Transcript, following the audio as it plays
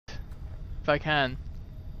if I can.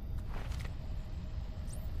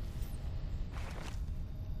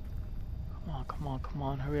 Come on, come on, come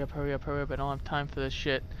on. Hurry up, hurry up, hurry up. I don't have time for this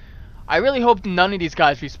shit. I really hope none of these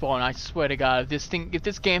guys respawn. I swear to God, if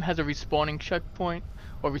this game has a respawning checkpoint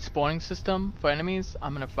or respawning system for enemies,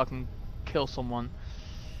 I'm gonna fucking kill someone.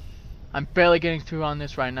 I'm barely getting through on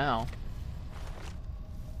this right now.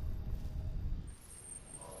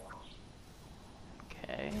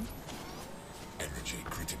 Okay. Energy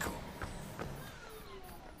critical.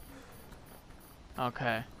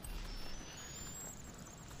 Okay.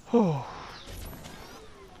 Whew.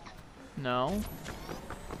 No.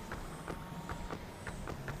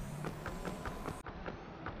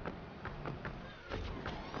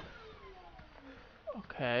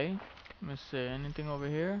 Okay. Let me see. Anything over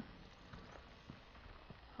here?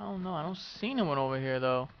 I don't know. I don't see anyone over here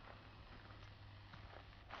though.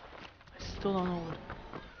 I still don't know what.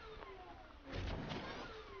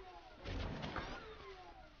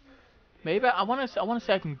 Maybe I want to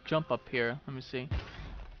say I can jump up here. Let me see.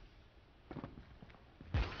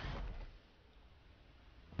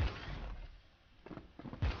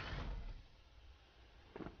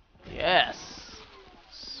 Yes.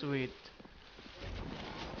 Sweet.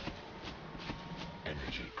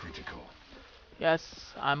 Energy critical.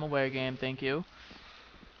 Yes, I'm aware, game. Thank you.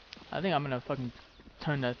 I think I'm gonna fucking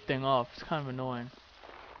turn that thing off. It's kind of annoying.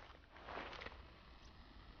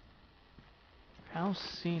 I don't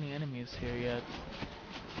see any enemies here yet,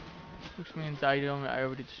 which means I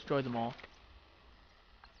already destroyed them all.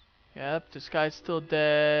 Yep, this guy's still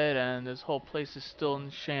dead, and this whole place is still in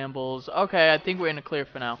shambles. Okay, I think we're in the clear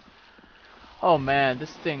for now. Oh man,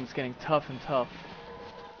 this thing's getting tough and tough.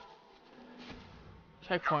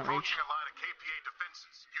 Checkpoint reach. Approaching a line of KPA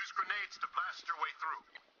defenses. Use grenades to blast your way through.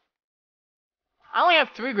 I only have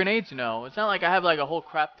 3 grenades, you know. It's not like I have like a whole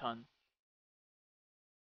crap ton.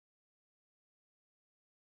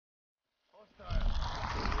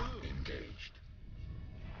 Engaged.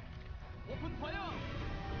 Open fire!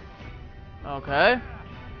 Okay.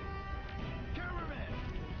 Cameraman!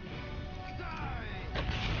 Die!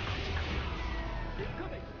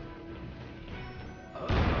 Incoming!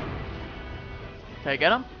 Okay,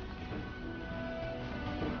 get him.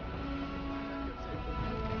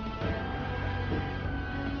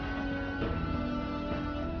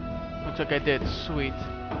 Looks like I did. Sweet.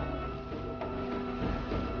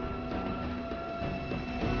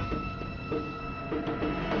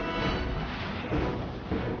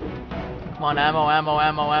 Come on, ammo, ammo,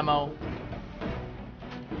 ammo, ammo.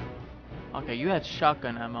 Okay, you had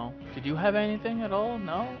shotgun ammo. Did you have anything at all?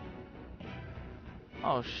 No?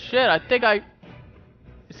 Oh shit, I think I...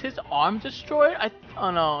 Is his arm destroyed? Oh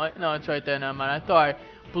no, no, it's right there, never mind. I thought I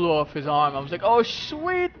blew off his arm. I was like, oh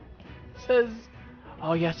sweet! It says...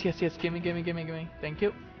 Oh yes, yes, yes, gimme, gimme, gimme, gimme. Thank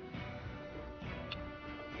you.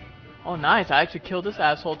 Oh nice, I actually killed this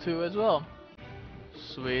asshole too as well.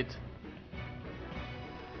 Sweet.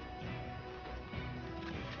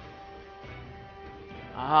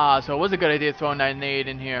 Ah, so it was a good idea throwing that nade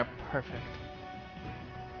in here. Perfect.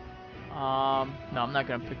 No, I'm not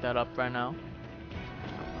gonna pick that up right now.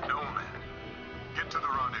 No, man. Get to the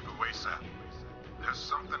rendezvous ASAP. There's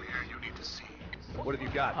something here you need to see. What have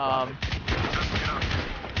you got? Just get up.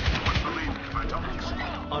 You wouldn't believe me if I told you.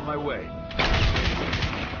 On my way.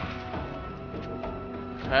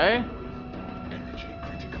 Okay. Energy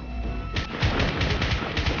critical.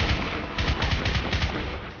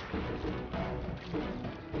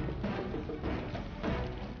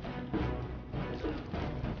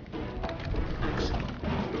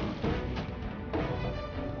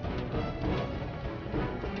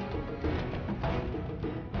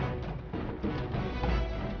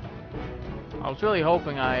 I was really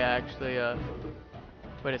hoping I actually,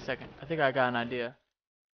 wait a second. I think I got an idea.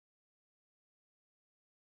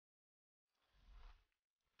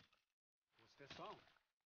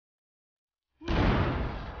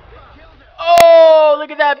 Oh, look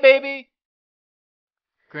at that, baby!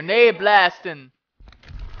 Grenade blasting.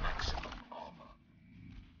 Maximum armor.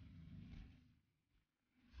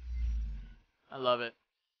 I love it.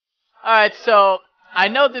 Alright, so I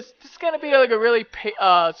know this is gonna be like a really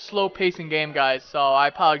slow pacing game, guys, so I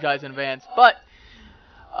apologize in advance. But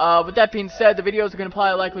with that being said, the videos are gonna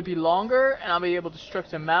probably likely be longer, and I'll be able to stretch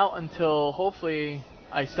them out until hopefully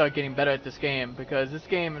I start getting better at this game, because this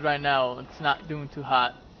game right now, it's not doing too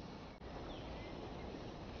hot.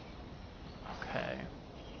 Okay,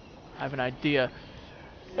 I have an idea.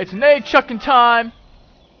 It's nade chucking time.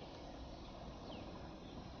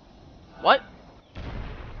 What?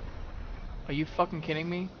 Are you fucking kidding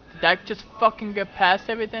me? Did that just fucking get past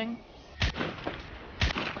everything?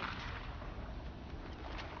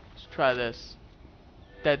 Let's try this.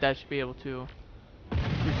 That should be able to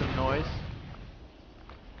do some noise.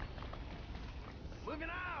 Moving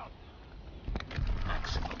out.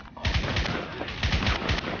 Maximum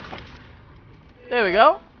There we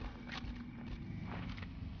go.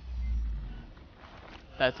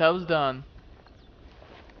 That's how it's done.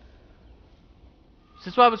 Is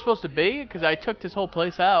this what I was supposed to be? Because I took this whole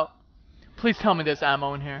place out. Please tell me there's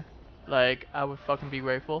ammo in here. Like, I would fucking be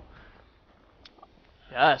grateful.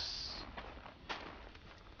 Yes.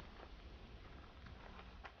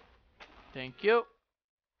 Thank you.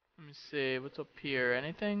 Let me see. What's up here?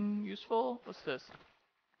 Anything useful? What's this?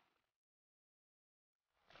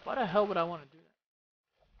 Why the hell would I want to do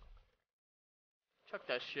that? Chuck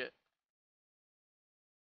that shit.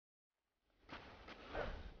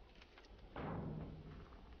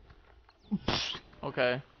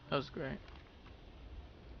 Okay, that was great.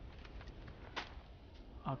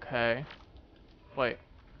 Okay. Wait.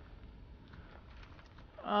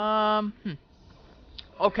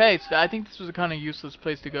 Okay, so I think this was a kind of useless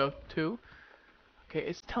place to go to. Okay,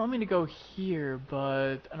 it's telling me to go here,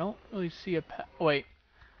 but I don't really see a path. Wait,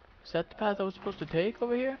 is that the path I was supposed to take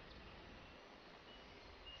over here?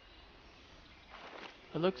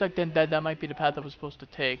 It looks like then that might be the path I was supposed to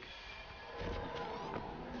take.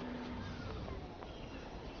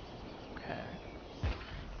 Okay.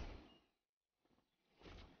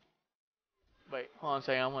 Wait, hold on a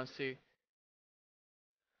second. I want to see.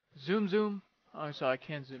 Zoom. Oh, sorry, I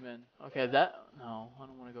can't zoom in. Okay, that. No, I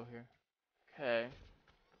don't want to go here. Okay.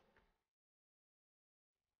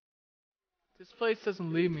 This place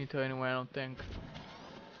doesn't lead me to anywhere, I don't think.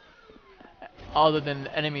 Other than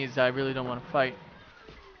enemies that I really don't want to fight.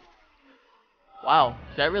 Wow,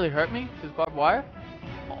 did that really hurt me? This barbed wire?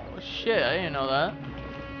 Oh shit, I didn't know that.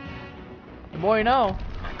 The more you know.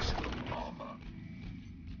 maximum armor.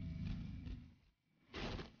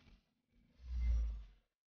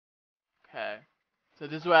 Okay. So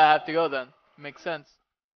this is where I have to go then. Makes sense.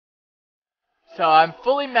 So I'm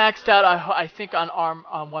fully maxed out, I think,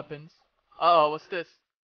 on weapons. Uh oh, what's this?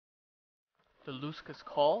 The Luska's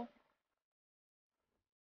Call?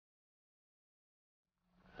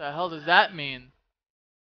 The hell does that mean?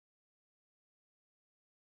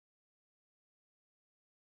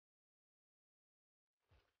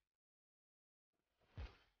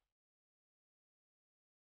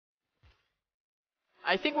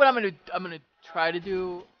 I think what I'm gonna try to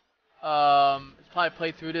do is probably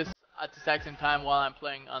play through this at the exact same time while I'm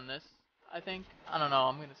playing on this. I think. I don't know,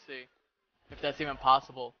 I'm gonna see if that's even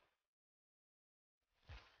possible.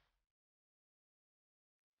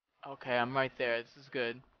 Okay, I'm right there. This is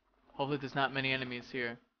good. Hopefully there's not many enemies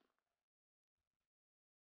here.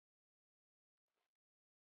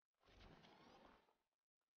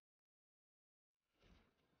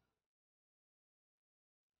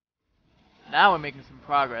 Now we're making some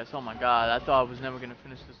progress. Oh my god, I thought I was never gonna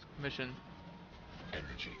finish this mission.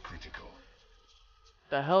 Energy critical.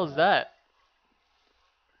 The hell is that?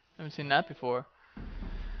 Haven't seen that before.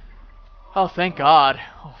 Oh, thank God.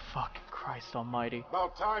 Oh, fucking Christ almighty.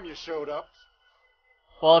 About time you showed up.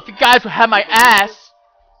 Well, if you guys would have my ass...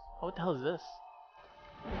 Oh, what the hell is this?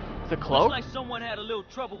 It's a cloak? Looks like someone had a little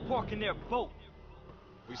trouble parking their boat.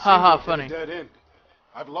 We seem Haha, to have hit funny. a dead end.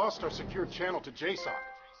 I've lost our secure channel to JSOC.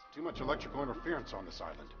 Too much electrical interference on this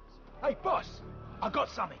island. Hey, boss, I got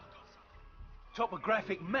something.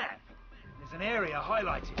 Topographic map. There's an area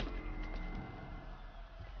highlighted.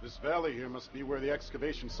 This valley here must be where the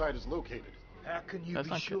excavation site is located. How can you That's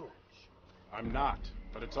be not sure? good. I'm not,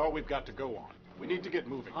 but it's all we've got to go on. We need to get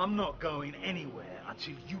moving. I'm not going anywhere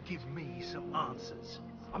until you give me some answers.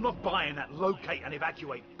 I'm not buying that locate and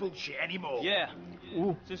evacuate bullshit anymore. Yeah.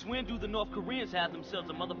 Ooh. Since when do the North Koreans have themselves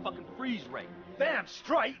a motherfucking freeze rate? Damn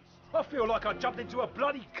straight. I feel like I jumped into a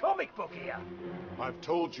bloody comic book here. I've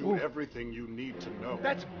told you everything you need to know.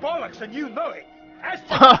 That's bollocks and you know it.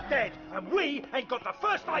 Aztec's dead and we ain't got the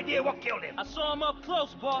first idea what killed him. I saw him up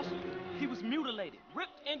close, boss. He was mutilated,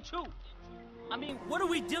 ripped in two. I mean, what are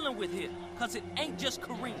we dealing with here? Cause it ain't just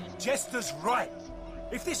Korean. Jester's right.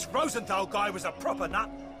 If this Rosenthal guy was a proper nut,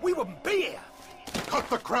 we wouldn't be here. Cut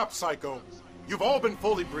the crap, Psycho. You've all been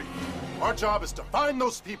fully briefed. Our job is to find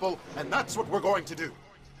those people, and that's what we're going to do.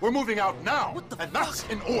 We're moving out now, and that's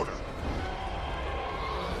in order.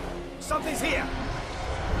 Something's here.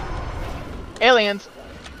 Aliens.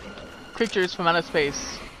 Creatures from outer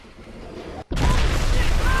space.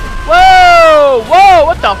 Whoa! Whoa!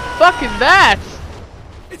 What the fuck is that?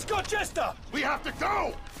 It's got Jester. We have to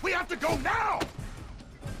go! We have to go now!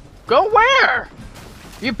 Go where?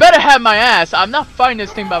 You better have my ass. I'm not fighting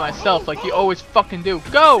this thing by myself like you always fucking do.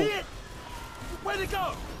 Go! See it? Where'd it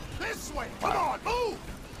go? This way! Come on, move!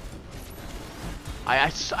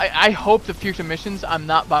 I hope the future missions I'm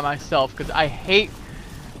not by myself, because I hate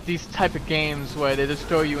these type of games where they just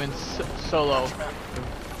throw you in solo.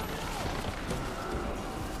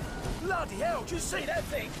 Bloody hell, did you see that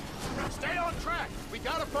thing? Stay on track. We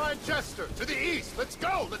gotta find Chester. To the east. Let's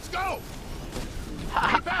go. Let's go.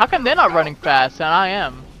 How come they're not running fast and I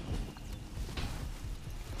am?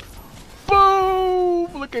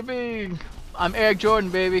 Boom! Look at me. I'm Eric Jordan,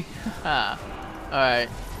 baby. Alright.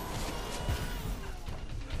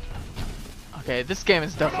 Okay, this game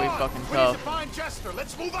is definitely fucking We need tough. to find Chester.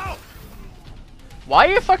 Let's move out. Why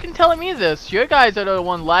are you fucking telling me this? You guys are the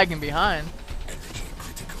one lagging behind. Energy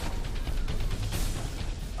critical.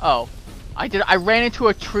 Oh. I ran into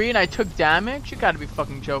a tree and I took damage? You gotta be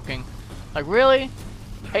fucking joking. Like, really?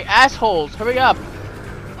 Hey, assholes, hurry up.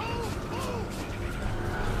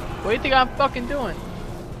 What do you think I'm fucking doing?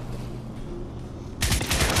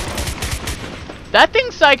 That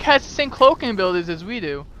thing's like has the same cloaking abilities as we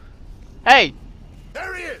do. Hey!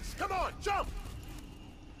 There he is. Come on, jump.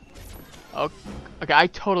 Okay, I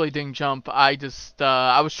totally didn't jump. I just,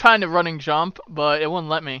 I was trying to running jump, but it wouldn't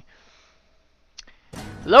let me.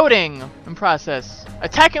 Loading in process.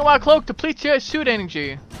 Attacking while cloaked depletes your suit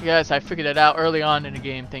energy. Yes, I figured it out early on in the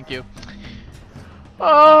game. Thank you.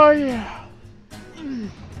 Oh yeah.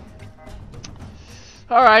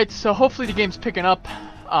 All right, so hopefully the game's picking up.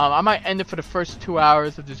 I might end it for the first 2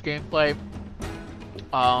 hours of this gameplay.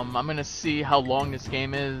 I'm gonna see how long this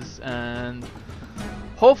game is, and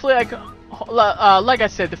hopefully I can. Like I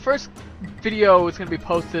said, the first video is gonna be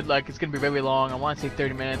posted, like it's gonna be very long. I want to say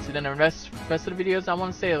 30 minutes, and then the rest of the videos I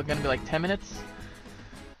want to say are gonna be like 10 minutes.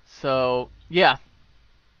 So yeah.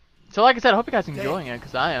 So like I said, I hope you guys are enjoying it,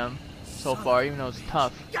 because I am so far, even though it's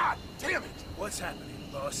tough. God damn it. What's happening,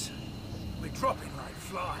 boss? We're dropping like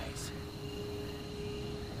flies.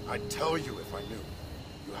 I'd tell you if I knew.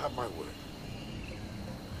 You have my word.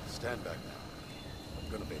 Stand back now. I'm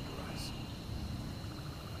gonna vaporize.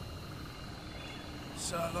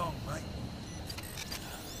 So long, mate.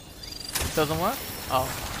 Doesn't work? Oh.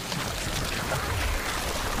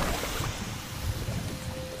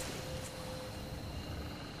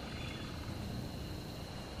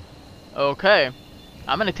 Okay.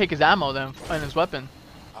 I'm gonna take his ammo then, and his weapon.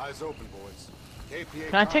 Eyes open, boys. KPA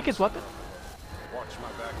Can I take his weapon? Watch my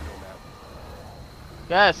back, Nomad.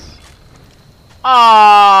 Yes.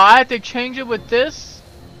 Ah, I have to change it with this?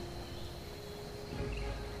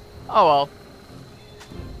 Oh well.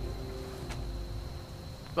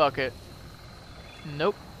 Fuck it.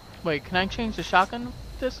 Nope. Wait, can I change the shotgun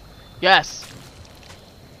with this? Yes.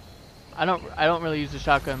 I don't really use the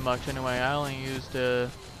shotgun much anyway. I only use the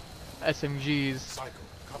SMGs. Psycho,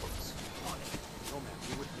 cover us. Nomad,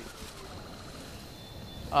 you with me.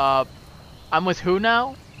 I'm with who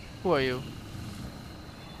now? Who are you?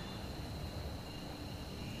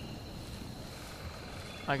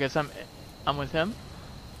 I guess I'm with him.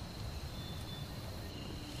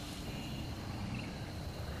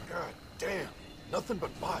 God damn. Nothing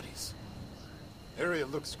but bodies. Area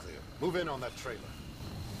looks clear. Move in on that trailer.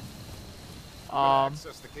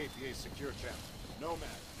 Access the KPA secure channel. Nomad,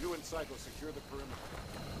 you and Psycho secure the perimeter.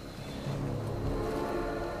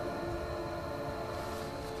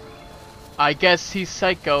 I guess he's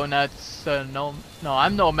Psycho and that's no,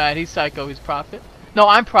 I'm Nomad, he's Psycho, he's Prophet. No,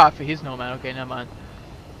 I'm Prophet, he's Nomad. Okay, never mind.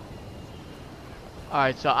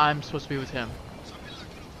 Alright, so I'm supposed to be with him.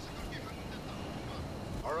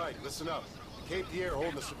 Alright, listen up. KPA are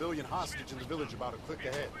holding a civilian hostage in the village about a click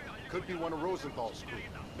ahead. Could be one of Rosenthal's crew.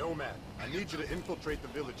 Nomad, I need you to infiltrate the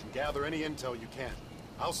village and gather any intel you can.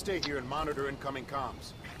 I'll stay here and monitor incoming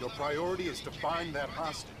comms. Your priority is to find that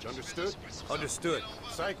hostage, understood? Understood.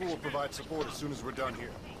 Psycho will provide support as soon as we're done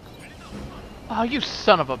here. Oh, you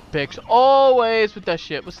son of a bitch. Always with that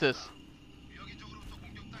shit. What's this?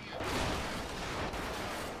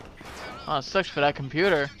 Oh, it sucks for that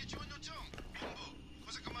computer.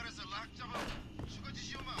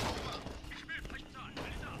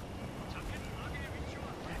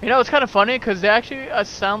 You know, it's kind of funny because they actually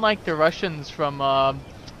sound like the Russians from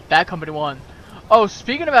Bad Company 1. Oh,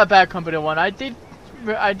 speaking about Bad Company 1, I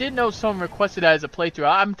did know someone requested that as a playthrough.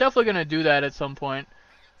 I'm definitely gonna do that at some point.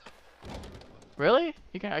 Really?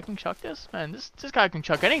 I can chuck this? Man, this guy can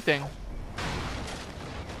chuck anything.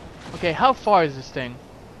 Okay, how far is this thing?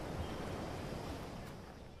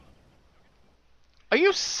 Are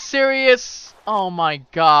you serious? Oh my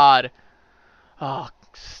god. Oh,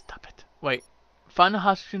 stop it. Wait. Find the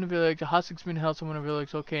hostage in the village. The hostage is being held somewhere in the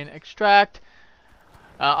village. Okay, and extract.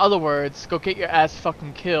 Other words, go get your ass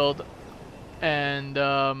fucking killed. And,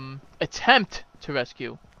 attempt to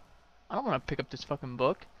rescue. I don't want to pick up this fucking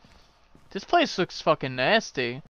book. This place looks fucking nasty.